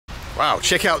Wow,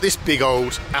 check out this big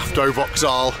old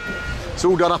Avtovokzal. It's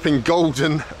all done up in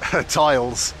golden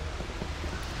tiles.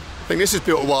 I think this was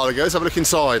built a while ago. Let's have a look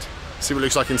inside. See what it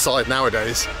looks like inside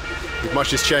nowadays. If much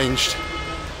has changed.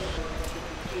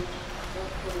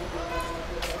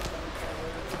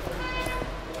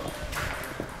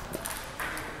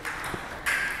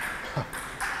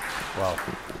 Wow.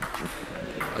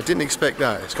 I didn't expect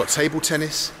that. It's got table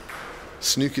tennis,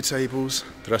 snooker tables,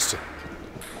 the rest of it.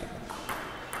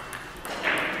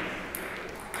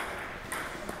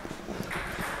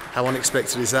 How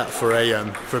unexpected is that for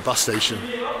a bus station?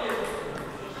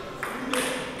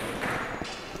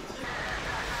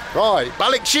 Right,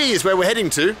 Balykchy is where we're heading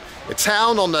to. A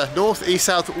town on the north, east,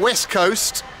 south, west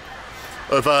coast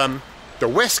of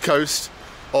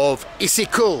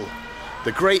Issyk-Kul,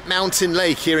 the great mountain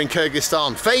lake here in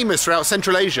Kyrgyzstan, famous throughout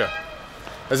Central Asia.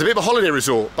 There's a bit of a holiday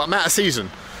resort, but I'm out of season,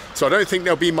 so I don't think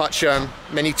there'll be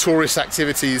many tourist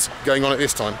activities going on at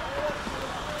this time.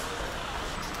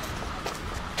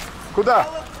 Куда?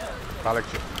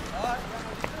 Balykchy.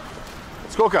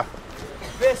 Сколько?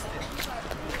 200.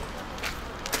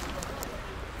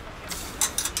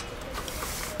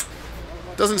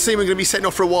 Doesn't seem we're going to be setting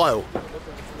off for a while.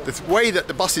 The way that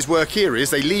the buses work here is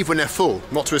they leave when they're full,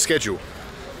 not to a schedule.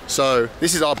 So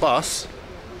this is our bus,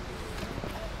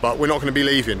 but we're not going to be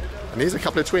leaving. And here's a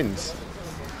couple of twins.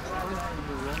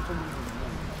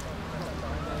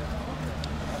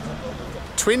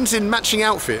 Twins in matching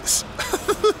outfits.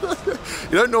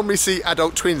 You don't normally see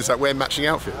adult twins that wear matching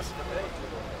outfits.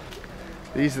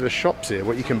 These are the shops here,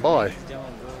 what you can buy.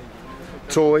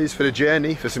 Toys for the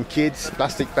journey, for some kids,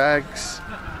 plastic bags,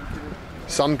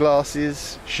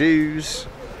 sunglasses, shoes,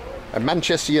 and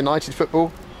Manchester United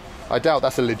football. I doubt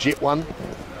that's a legit one. I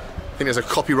think there's a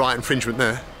copyright infringement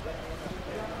there.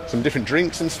 Some different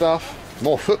drinks and stuff,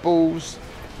 more footballs.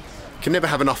 You can never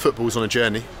have enough footballs on a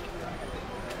journey.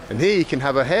 And here you can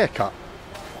have a haircut.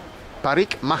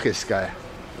 Parikmacherskaya.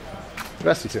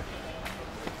 Здравствуйте.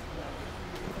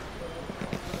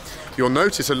 You'll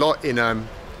notice a lot in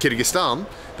Kyrgyzstan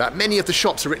that many of the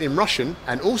shops are written in Russian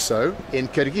and also in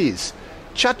Kyrgyz.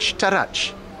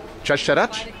 Chach-tarach.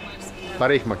 Chach-tarach?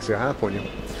 Parikmacherskaya, понял.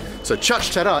 So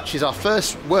chach-tarach is our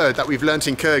first word that we've learnt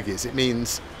in Kyrgyz. It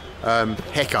means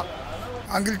haircut.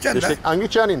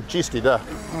 Англичанин чистый, да.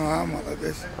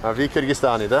 Молодец. А вы в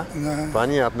Кыргызстане, да? Да.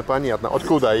 Понятно, понятно.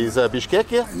 Откуда? Из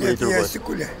Бишкека? Нет, я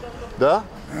Issyk-Kul. Да?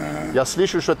 Я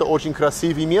слышу, что это очень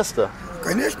красивое место.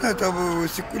 Конечно, это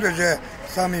Issyk-Kul же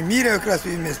самое в мире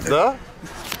красивое место. Да?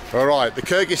 All right, the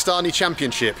Kyrgyzstani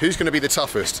Championship. Who's going to be the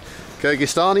toughest?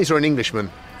 Kyrgyzstanis or an Englishman?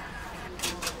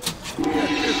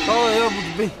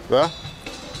 Да?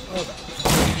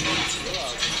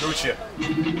 Лучше.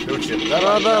 Лучше.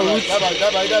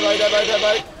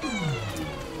 Давай.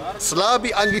 Слабый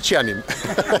англичанин.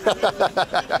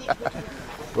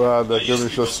 Ладно,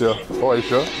 еще все. О,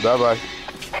 еще. Давай.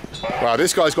 Wow,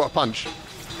 this guy's got a punch.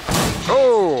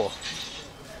 Oh!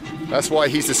 That's why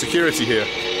he's the security here.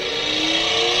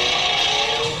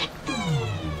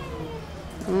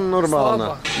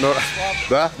 Нормально.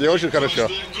 Да? Не очень хорошо.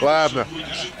 Ладно.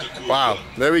 Wow,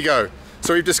 there we go.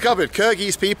 So we've discovered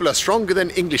Kyrgyz people are stronger than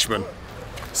Englishmen.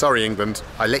 Sorry, England,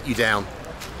 I let you down.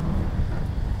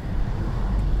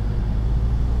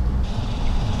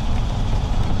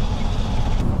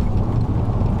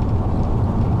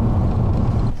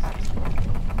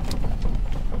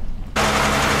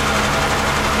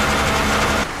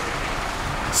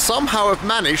 Somehow I've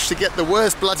managed to get the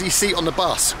worst bloody seat on the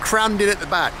bus, crammed in at the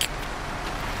back.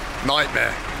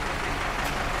 Nightmare.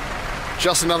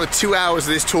 Just another 2 hours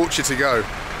of this torture to go.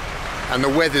 And the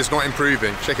weather's not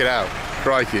improving. Check it out.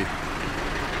 Crikey.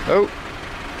 Oh,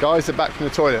 guys are back from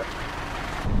the toilet.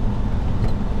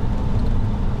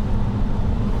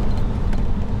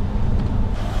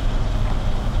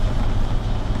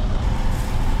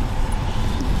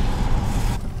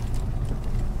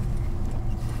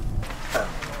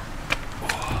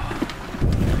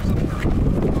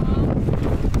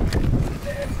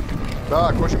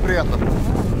 Так, очень приятно.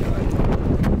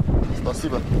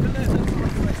 Спасибо.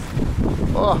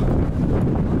 О,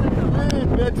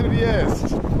 ветер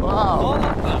есть. Вау.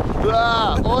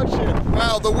 Да, очень.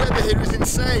 Wow, the weather here is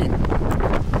insane.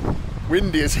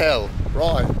 Windy as hell.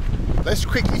 Right. Let's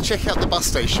quickly check out the bus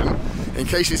station in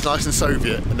case it's nice and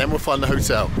Soviet, and then we'll find the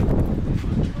hotel.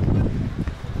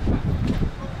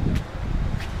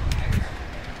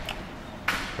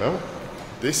 Well,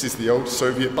 this is the old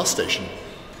Soviet bus station.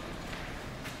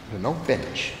 An old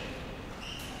bench.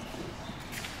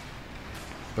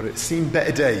 But it's seen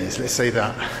better days, let's say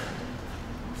that.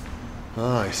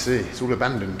 Ah, I see, it's all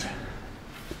abandoned.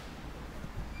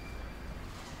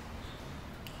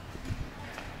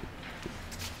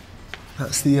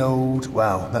 That's the old,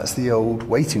 wow, that's the old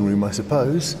waiting room, I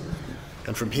suppose.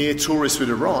 And from here, tourists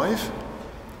would arrive.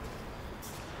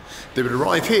 They would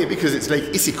arrive here because it's Lake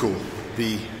Issyk-Kul,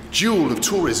 the jewel of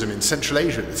tourism in Central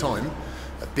Asia at the time.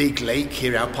 A big lake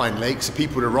here, Alpine Lake, so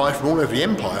people would arrive from all over the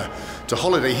empire to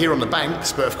holiday here on the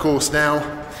banks. But of course now,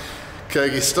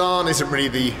 Kyrgyzstan isn't really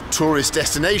the tourist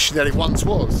destination that it once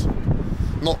was.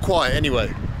 Not quite,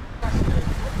 anyway.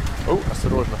 Oh, that's the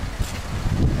Rojna.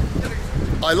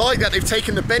 I like that they've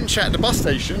taken the bench at the bus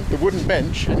station, the wooden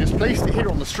bench, and just placed it here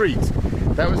on the street.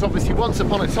 That was obviously once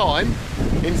upon a time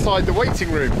inside the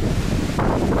waiting room.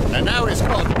 And now it's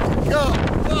gone.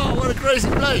 Oh, what a crazy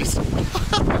place.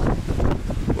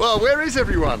 Well, where is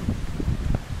everyone?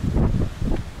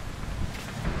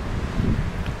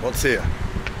 What's here?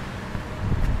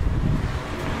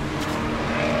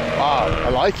 Wow, I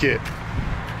like it.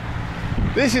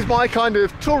 This is my kind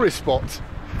of tourist spot.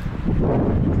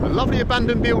 A lovely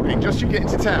abandoned building just as you get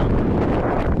into town.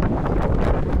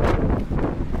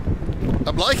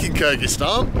 I'm liking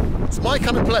Kyrgyzstan. It's my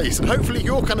kind of place, and hopefully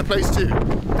your kind of place too.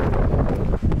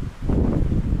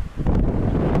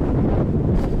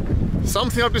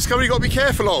 Something I've discovered you've got to be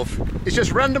careful of. It's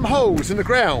just random holes in the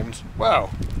ground.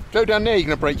 Wow. Go down there, you're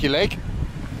going to break your leg.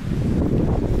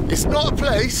 It's not a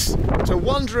place to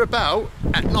wander about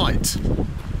at night.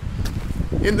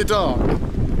 In the dark.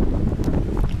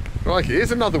 Right,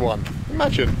 here's another one.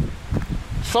 Imagine.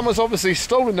 Someone's obviously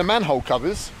stolen the manhole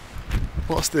covers.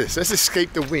 What's this? Let's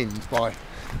escape the wind by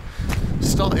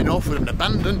starting off with an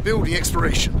abandoned building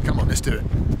exploration. Come on, let's do it.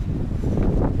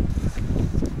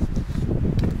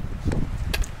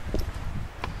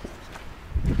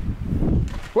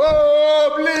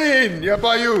 Goblin! Я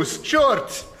боюсь!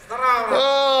 Черт!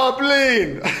 Oh,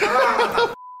 Goblin!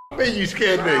 You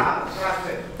scared me.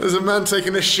 There's a man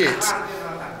taking a shit.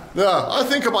 Yeah, I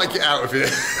think I might get out of here.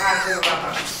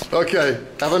 Okay,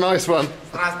 have a nice one.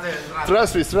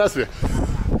 Здравствуй, здравствуй.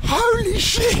 Holy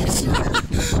shit!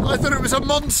 I thought it was a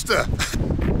monster.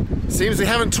 Seems they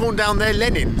haven't torn down their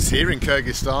Lenins here in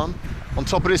Kyrgyzstan. On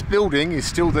top of this building is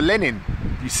still the Lenin.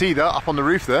 You see that up on the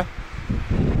roof there?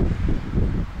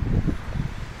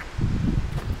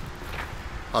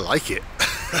 I like it.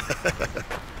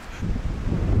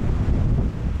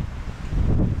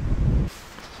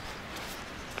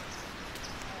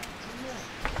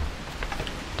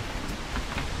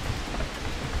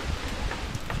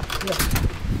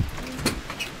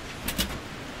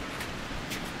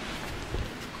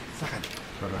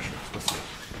 Хорошо, спасибо.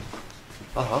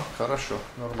 Ага, хорошо,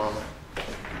 нормально.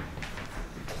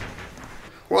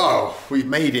 Wow, we've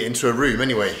made it into a room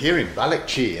anyway, here in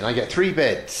Balykchy, and I get 3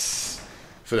 beds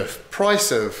for the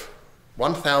price of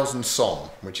 1,000 som,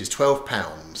 which is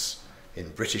 £12 in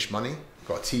British money.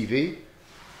 Got a TV.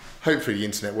 Hopefully the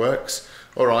internet works.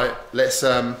 All right, let's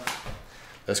go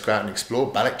out and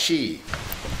explore Balykchy.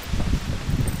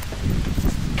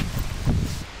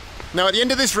 Now, at the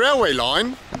end of this railway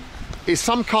line is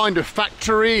some kind of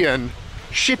factory and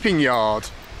shipping yard,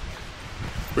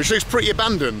 which looks pretty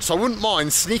abandoned. So I wouldn't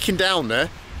mind sneaking down there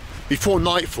before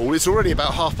nightfall. It's already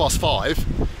about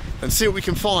 5:30, and see what we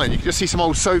can find. You can just see some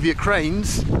old Soviet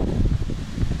cranes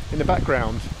in the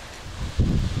background.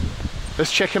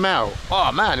 Let's check them out.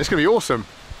 Oh man, it's gonna be awesome.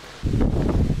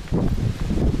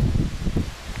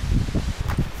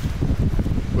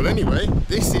 Well, anyway,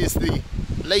 this is the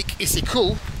Lake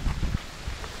Issyk-Kul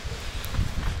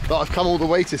that I've come all the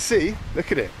way to see.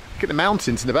 Look at it. Look at the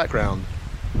mountains in the background.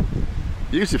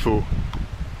 Beautiful.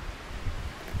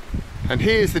 And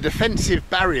here's the defensive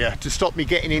barrier to stop me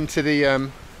getting into the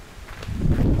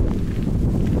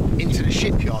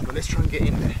shipyard. But let's try and get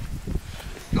in there.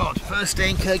 God, first day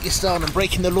in Kyrgyzstan and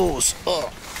breaking the laws. Oh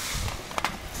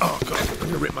God, I'm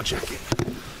gonna rip my jacket.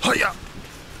 Hiya!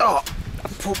 Oh, I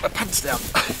pulled my pants down.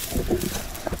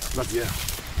 Bloody hell.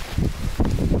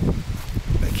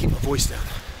 Better keep my voice down.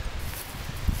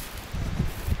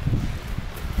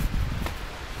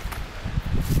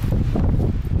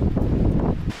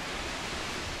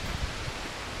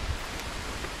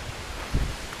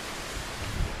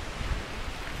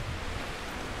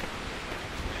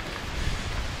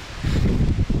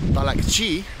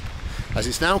 Balykchy, as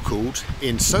it's now called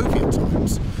in Soviet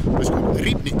times, was called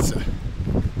Ribnitsa.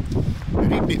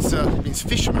 Ribnitsa means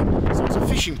fisherman, so it's a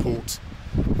fishing port.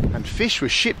 And fish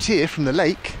was shipped here from the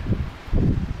lake,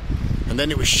 and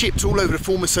then it was shipped all over the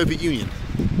former Soviet Union.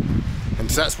 And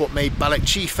so that's what made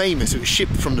Balykchy famous. It was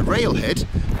shipped from the railhead,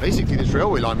 basically this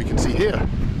railway line we can see here.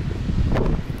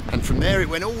 And from there it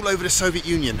went all over the Soviet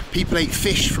Union. People ate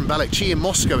fish from Balykchy in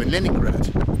Moscow and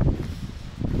Leningrad,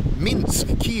 Minsk,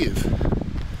 Kiev.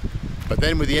 But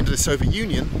then with the end of the Soviet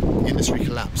Union, the industry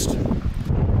collapsed.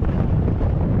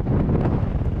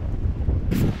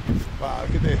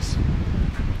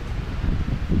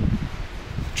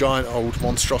 giant old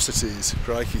monstrosities.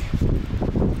 Crikey.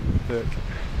 Look.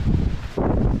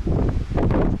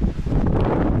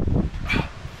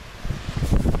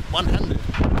 One-handed.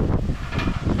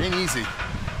 It ain't easy.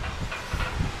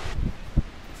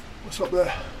 What's up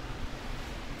there?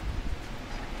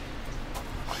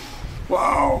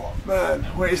 Wow, man,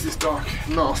 where is this dark,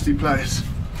 nasty place?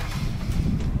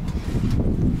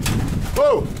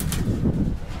 Whoa!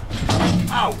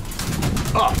 Ow!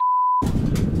 Oh!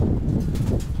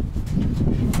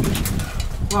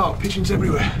 Wow, pigeons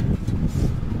everywhere.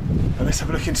 And let's have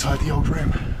a look inside the old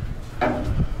room.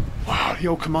 Wow, the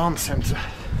old command centre.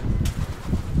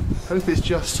 Hope it's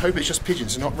just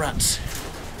pigeons and not rats.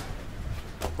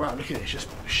 Wow, look at it, it's just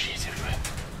shit everywhere.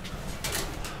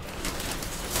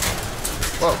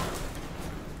 Whoa.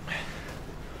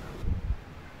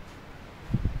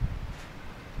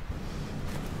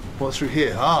 What's through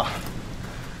here? Ah,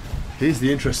 here's the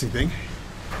interesting thing.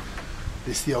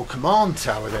 This is the old command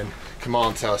tower then.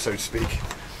 Command tower, so to speak.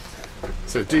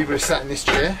 So Duba sat in this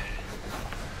chair.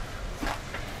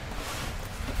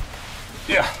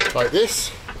 Yeah, like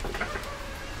this.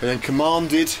 And then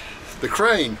commanded the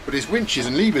crane with his winches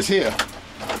and levers here.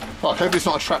 Oh, I hope it's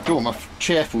not a trap door, my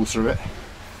chair falls through it.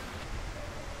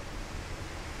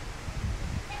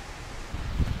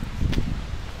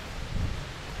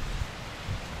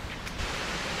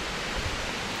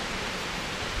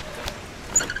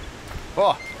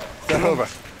 О, здорово.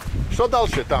 Что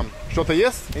дальше там? Что-то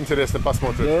есть? Интересно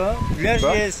посмотреть. Да, пляж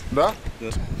есть. Да?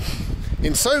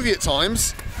 In Soviet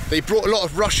times, they brought a lot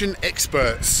of Russian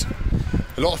experts.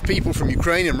 A lot of people from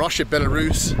Ukraine and Russia,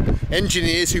 Belarus,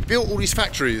 engineers who built all these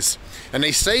factories. And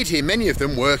they stayed here, many of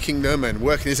them working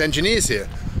as engineers here.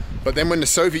 But then when the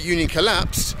Soviet Union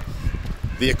collapsed,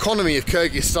 the economy of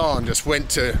Kyrgyzstan just went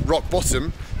to rock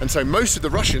bottom. And so most of the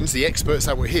Russians, the experts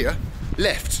that were here,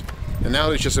 left. And now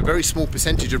there's just a very small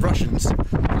percentage of Russians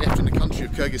left in the country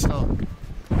of Kyrgyzstan.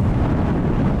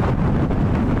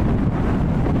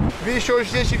 Вы еще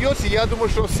здесь живете? Я думаю,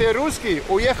 что все русские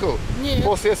уехал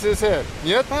после СССР.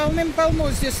 Нет?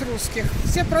 Полным-полно здесь русских.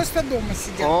 Все просто дома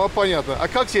сидят. О, понятно. А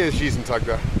как тебе жизнь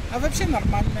тогда? А вообще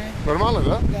нормальная. Нормально,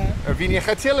 да? Да. Вы не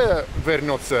хотели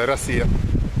вернуться в Россию?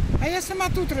 А я сама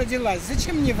тут родилась.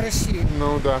 Зачем мне в Россию?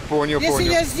 Ну да, понял. Если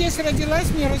я здесь родилась,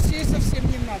 мне Россия совсем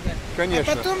не надо.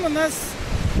 Конечно. А потом у нас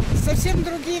совсем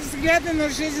другие взгляды на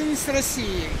жизнь с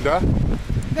Россией. Да?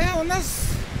 Да, у нас,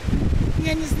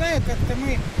 я не знаю, как-то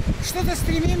мы что-то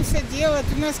стремимся делать,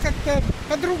 у нас как-то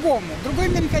по-другому, другой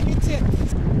менталитет.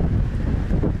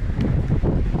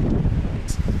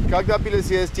 Когда были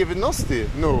здесь 90-е,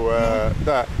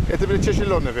 да, это было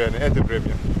тяжело, наверное, это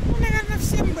время. Ну, наверное,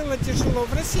 всем было тяжело.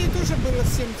 В России тоже было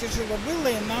всем тяжело, было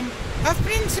и нам. А в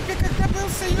принципе, когда был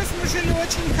Союз, мы жили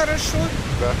очень хорошо.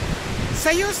 Да.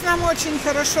 Союз нам очень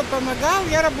хорошо помогал.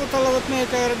 Я работала вот на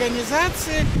этой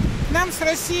организации. Нам с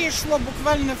Россией шло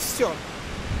буквально все.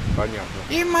 Понятно.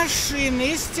 И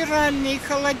машины, и стиральные, и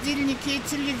холодильники, и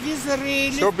телевизоры,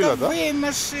 и Все было, легковые да?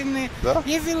 машины, Да?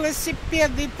 и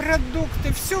велосипеды, и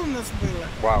продукты. Все у нас было.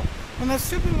 Вау. У нас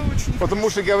все было очень Потому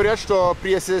что говорят, что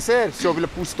при СССР все было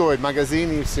пустое,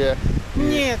 магазины все.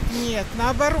 Нет,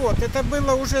 наоборот. Это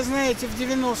было уже, знаете, в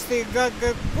 90-е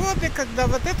годы, когда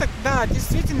вот это, да,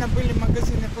 действительно были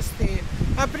магазины пустые.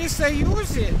 А при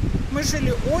Союзе мы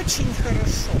жили очень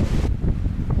хорошо.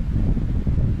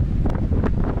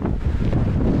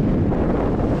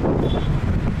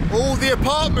 All the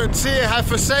apartments here have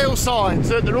for sale signs,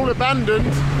 so they're all abandoned.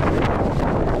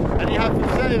 And you have for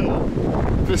sale.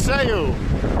 For sale.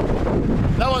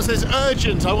 That one says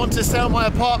urgent, I want to sell my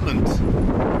apartment.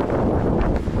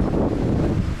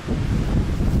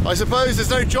 I suppose there's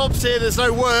no jobs here, there's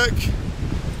no work,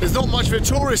 there's not much of a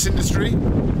tourist industry,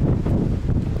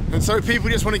 and so people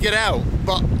just want to get out.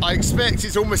 But I expect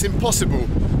it's almost impossible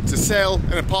to sell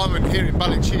an apartment here in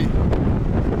Balykchy.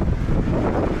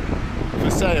 For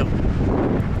sale.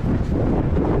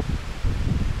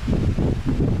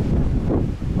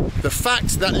 The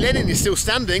fact that Lenin is still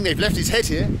standing, they've left his head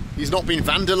here, he's not been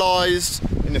vandalised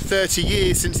in the 30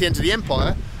 years since the end of the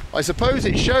empire, I suppose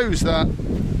it shows that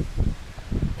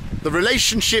the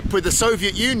relationship with the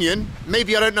Soviet Union,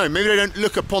 maybe, I don't know, maybe they don't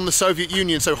look upon the Soviet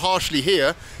Union so harshly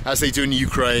here as they do in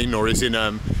Ukraine or as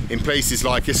in places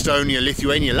like Estonia,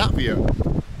 Lithuania, Latvia.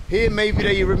 Here maybe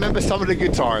they remember some of the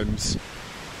good times.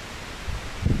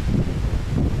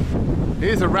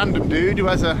 Here's a random dude who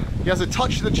has a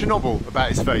touch of the Chernobyl about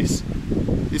his face.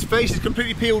 His face is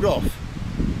completely peeled off.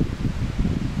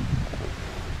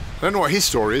 I don't know what his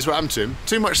story is, what happened to him.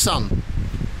 Too much sun.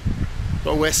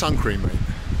 Gotta wear sun cream, mate.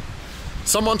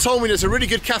 Someone told me there's a really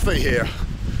good cafe here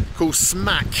called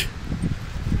Smack.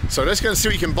 So let's go and see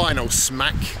what you can buy, and I'll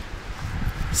smack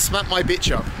my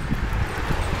bitch up.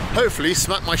 Hopefully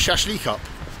smack my shashlik up.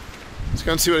 Let's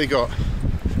go and see what they got.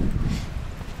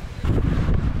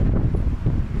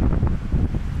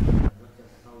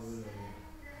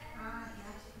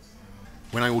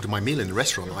 When I ordered my meal in the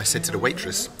restaurant, I said to the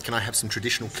waitress, can I have some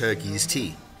traditional Kyrgyz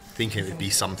tea? Thinking it would be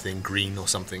something green or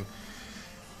something.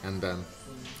 And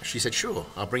she said, sure,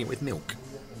 I'll bring it with milk.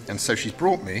 And so she's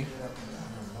brought me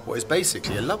what is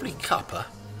basically a lovely cuppa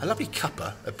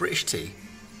of British tea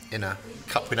in a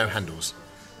cup with no handles.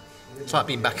 It's like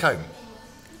being back home.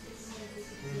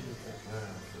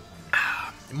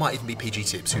 It might even be PG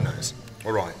tips, who knows?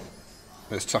 All right,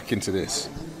 let's tuck into this.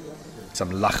 Some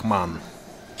lakhman.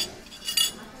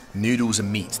 Noodles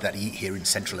and meat that you eat here in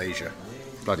Central Asia.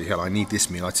 Bloody hell, I need this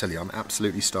meal, I tell you, I'm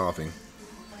absolutely starving.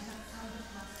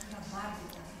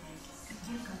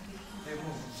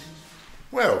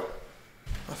 Well,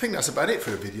 I think that's about it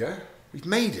for the video. We've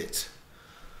made it.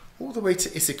 All the way to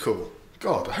Issyk-Kul.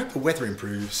 God, I hope the weather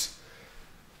improves.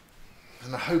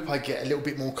 And I hope I get a little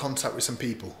bit more contact with some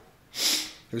people.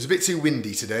 It was a bit too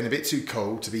windy today and a bit too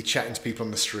cold to be chatting to people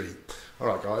on the street. All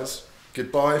right, guys.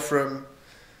 Goodbye from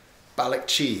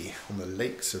Balykchy on the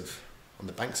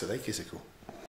banks of Lake Issyk-Kul.